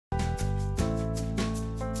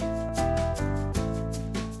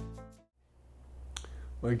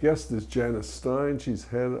My guest is Janice Stein. She's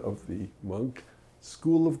head of the Munk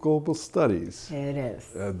School of Global Studies. It is.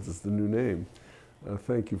 That's the new name.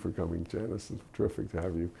 Thank you for coming, Janice. It's terrific to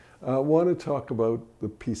have you. I want to talk about the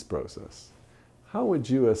peace process. How would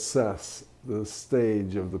you assess the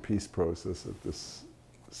stage of the peace process at this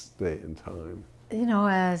state in time? You know,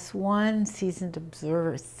 as one seasoned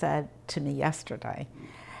observer said to me yesterday,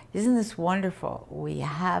 isn't this wonderful? We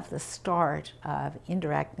have the start of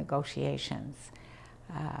indirect negotiations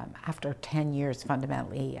after 10 years,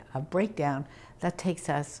 fundamentally, of breakdown that takes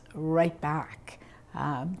us right back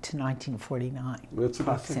to 1949,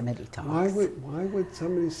 proximity talks. Why would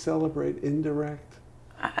somebody celebrate indirect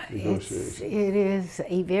negotiations? It is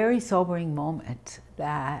a very sobering moment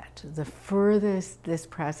that the furthest this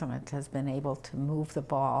president has been able to move the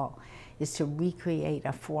ball is to recreate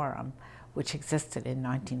a forum which existed in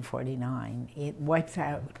 1949. It wipes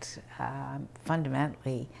out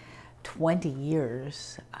fundamentally 20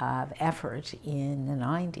 years of effort in the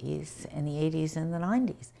 90s and the 80s and the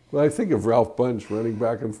 90s. Well, I think of Ralph Bunche running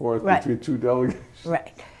back and forth between two delegations.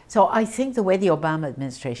 Right. So I think the way the Obama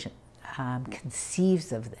administration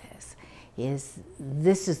conceives of this is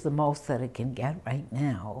the most that it can get right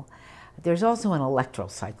now. There's also an electoral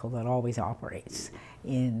cycle that always operates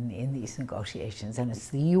in these negotiations, and it's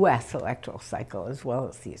the US electoral cycle as well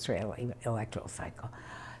as the Israeli electoral cycle.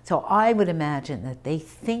 So I would imagine that they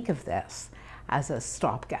think of this as a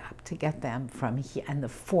stopgap to get them from here, and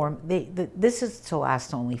this is to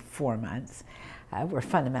last only 4 months. We're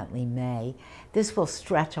fundamentally May. This will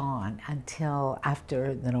stretch on until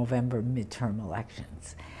after the November midterm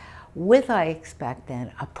elections, with, I expect,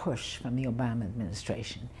 then a push from the Obama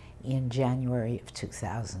administration in January of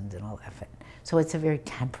 2011. So it's a very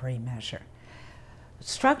temporary measure.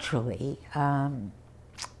 Structurally,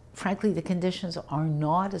 frankly, the conditions are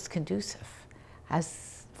not as conducive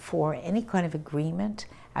as for any kind of agreement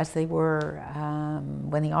as they were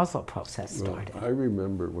when the Oslo process started. Well, I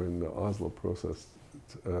remember when the Oslo process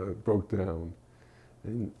broke down,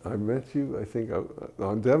 and I met you, I think,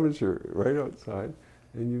 on Devonshire, right outside,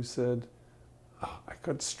 and you said, oh, I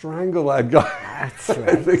could strangle that guy. That's right.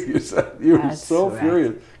 I think you said, you were so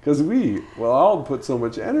furious, because all put so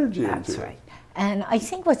much energy into it. That's right. And I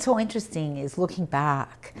think what's so interesting is looking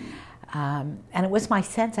back, and it was my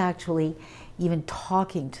sense actually, even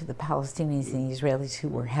talking to the Palestinians and the Israelis who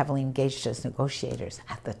were heavily engaged as negotiators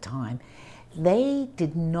at the time, they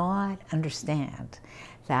did not understand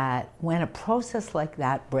that when a process like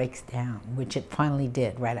that breaks down, which it finally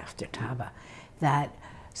did right after Taba, that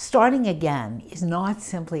starting again is not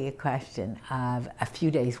simply a question of a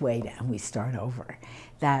few days wait and we start over.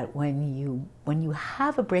 That when you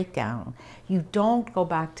have a breakdown, you don't go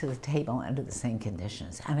back to the table under the same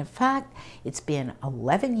conditions. And in fact, it's been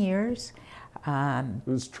 11 years.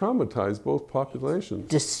 It's traumatized both populations.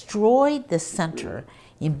 Destroyed the center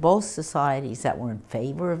in both societies that were in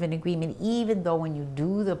favor of an agreement, even though when you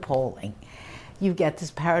do the polling, you get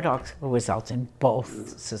this paradoxical result in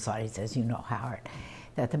both societies, as you know, Howard,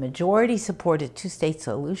 that the majority support a two-state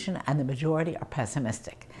solution and the majority are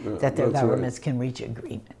pessimistic that their governments can reach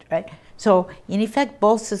agreement, right? So in effect,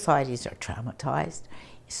 both societies are traumatized.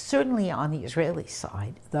 Certainly on the Israeli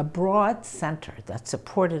side, the broad center that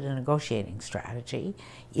supported a negotiating strategy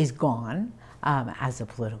is gone as a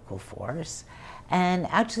political force. And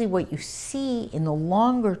actually what you see in the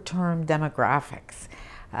longer term demographics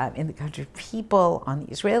in the country, people on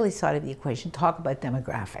the Israeli side of the equation talk about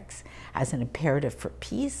demographics as an imperative for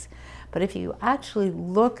peace. But if you actually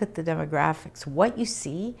look at the demographics, what you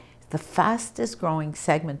see is the fastest growing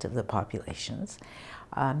segment of the populations,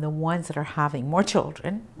 the ones that are having more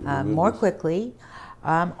children more quickly,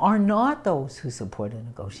 are not those who support a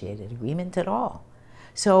negotiated agreement at all.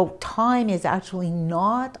 So time is actually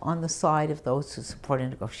not on the side of those who support a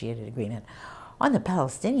negotiated agreement. On the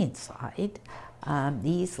Palestinian side,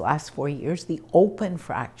 these last 4 years, the open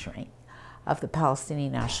fracturing of the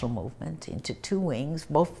Palestinian national movement into two wings,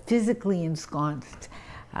 both physically ensconced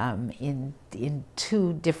on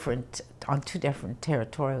two different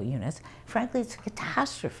territorial units. Frankly, it's a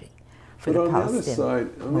catastrophe for the Palestinian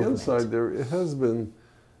movement. On the other side, it has been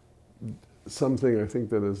something I think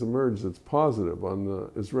that has emerged that's positive. On the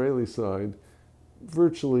Israeli side,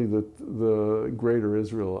 virtually the greater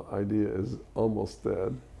Israel idea is almost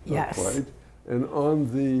dead. Yes. Not quite. And on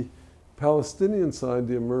the Palestinian side,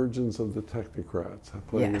 the emergence of the technocrats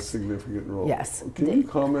playing a significant role. Yes. Can you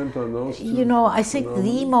comment on those two? You know, I think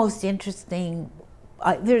the most interesting,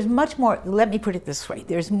 there's much more, let me put it this way,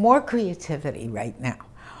 there's more creativity right now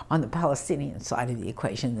on the Palestinian side of the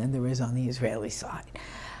equation than there is on the Israeli side.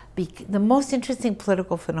 The most interesting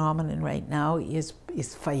political phenomenon right now is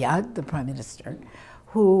Fayyad, the prime minister,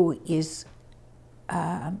 who is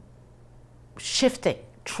shifting,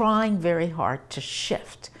 trying very hard to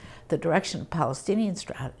shift the direction of Palestinian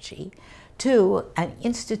strategy to an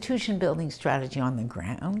institution building strategy on the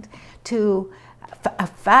ground, to a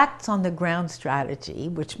facts on the ground strategy,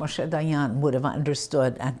 which Moshe Dayan would have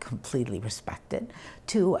understood and completely respected,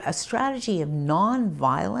 to a strategy of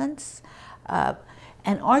non-violence,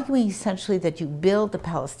 and arguing essentially that you build the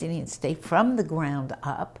Palestinian state from the ground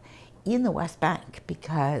up in the West Bank,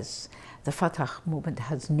 because the Fatah movement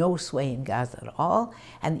has no sway in Gaza at all,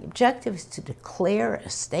 and the objective is to declare a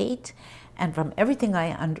state. And from everything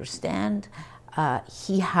I understand,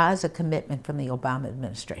 he has a commitment from the Obama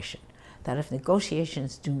administration that if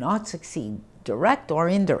negotiations do not succeed, direct or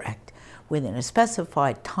indirect, within a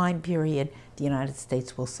specified time period, the United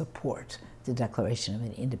States will support the declaration of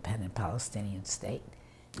an independent Palestinian state.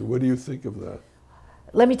 What do you think of that?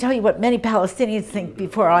 Let me tell you what many Palestinians think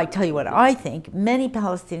before I tell you what I think. Many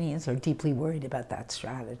Palestinians are deeply worried about that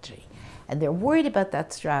strategy. And they're worried about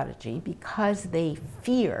that strategy because they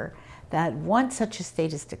fear that once such a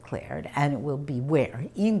state is declared, and it will be where?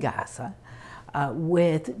 In Gaza,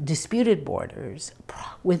 with disputed borders,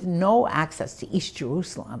 with no access to East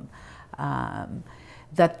Jerusalem,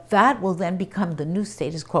 that will then become the new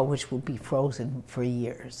status quo, which will be frozen for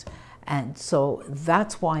years. And so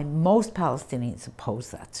that's why most Palestinians oppose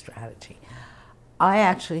that strategy. I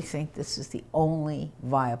actually think this is the only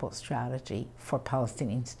viable strategy for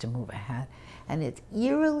Palestinians to move ahead. And it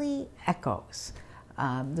eerily echoes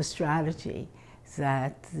the strategy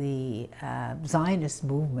that the Zionist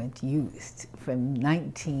movement used from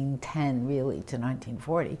 1910 really to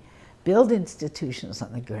 1940. Build institutions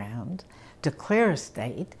on the ground, declare a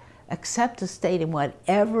state, accept a state in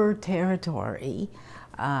whatever territory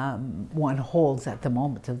one holds at the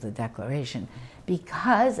moment of the declaration,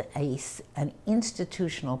 because an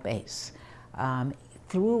institutional base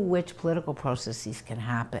through which political processes can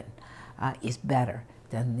happen is better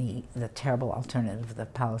than the terrible alternative the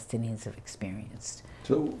Palestinians have experienced.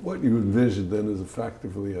 So what you envision then is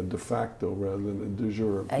effectively a de facto rather than a de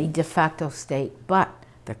jure. A de facto state, but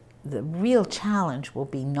the real challenge will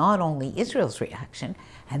be not only Israel's reaction,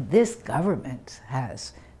 and this government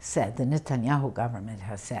has said, the Netanyahu government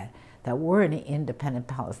has said, that were an independent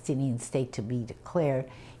Palestinian state to be declared,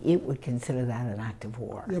 it would consider that an act of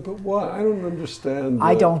war. Yeah, but why? I don't understand.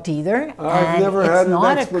 I don't either. I've never had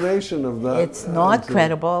an explanation of that. It's not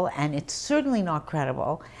credible, and it's certainly not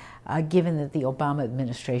credible, given that the Obama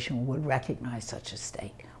administration would recognize such a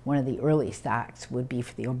state. One of the earliest acts would be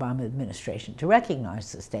for the Obama administration to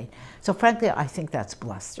recognize the state. So frankly, I think that's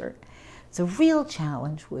bluster. The real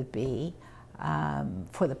challenge would be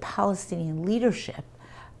for the Palestinian leadership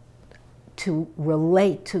to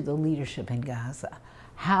relate to the leadership in Gaza.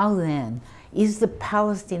 How then, is the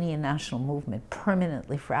Palestinian national movement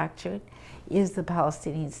permanently fractured? Is the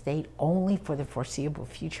Palestinian state only for the foreseeable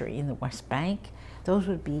future in the West Bank? Those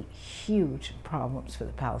would be huge problems for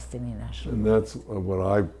the Palestinian national movement. And that's what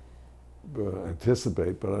I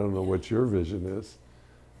anticipate, but I don't know what your vision is.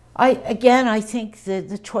 I think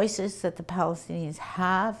the choices that the Palestinians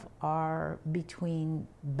have are between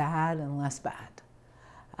bad and less bad.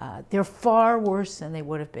 They're far worse than they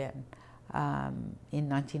would have been in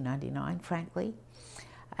 1999, frankly.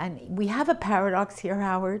 And we have a paradox here,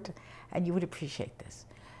 Howard, and you would appreciate this.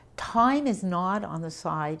 Time is not on the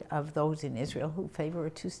side of those in Israel who favor a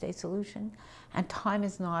two-state solution, and time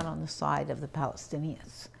is not on the side of the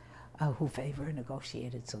Palestinians who favor a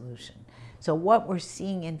negotiated solution. So what we're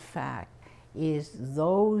seeing, in fact, is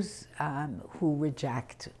those who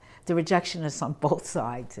reject, the rejection is on both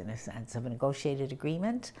sides, in a sense, of a negotiated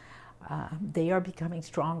agreement. They are becoming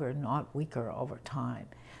stronger, not weaker, over time.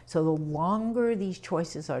 So the longer these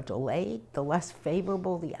choices are delayed, the less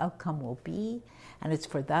favorable the outcome will be. And it's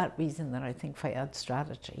for that reason that I think Fayyad's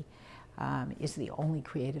strategy is the only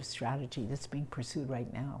creative strategy that's being pursued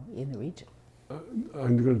right now in the region.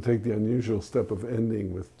 I'm going to take the unusual step of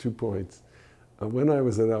ending with 2 points. When I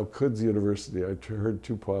was at Al-Quds University, I heard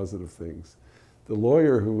 2 positive things. The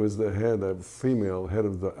lawyer who was the head, a female head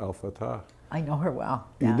of the Al-Fatah. I know her well.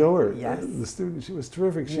 You Yeah. know her? Yes. The student, she was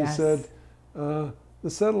terrific. She Yes. said, the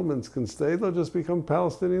settlements can stay, they'll just become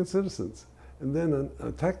Palestinian citizens. And then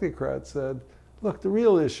a technocrat said, look, the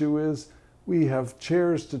real issue is we have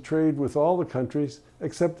chairs to trade with all the countries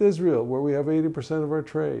except Israel, where we have 80% of our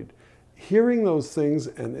trade. Hearing those things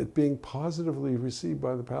and it being positively received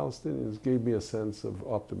by the Palestinians gave me a sense of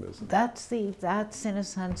optimism. That's in a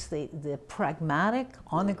sense the pragmatic,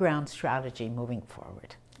 on-the-ground strategy moving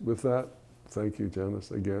forward. With that, thank you,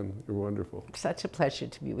 Janice. Again, you're wonderful. Such a pleasure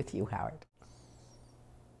to be with you, Howard.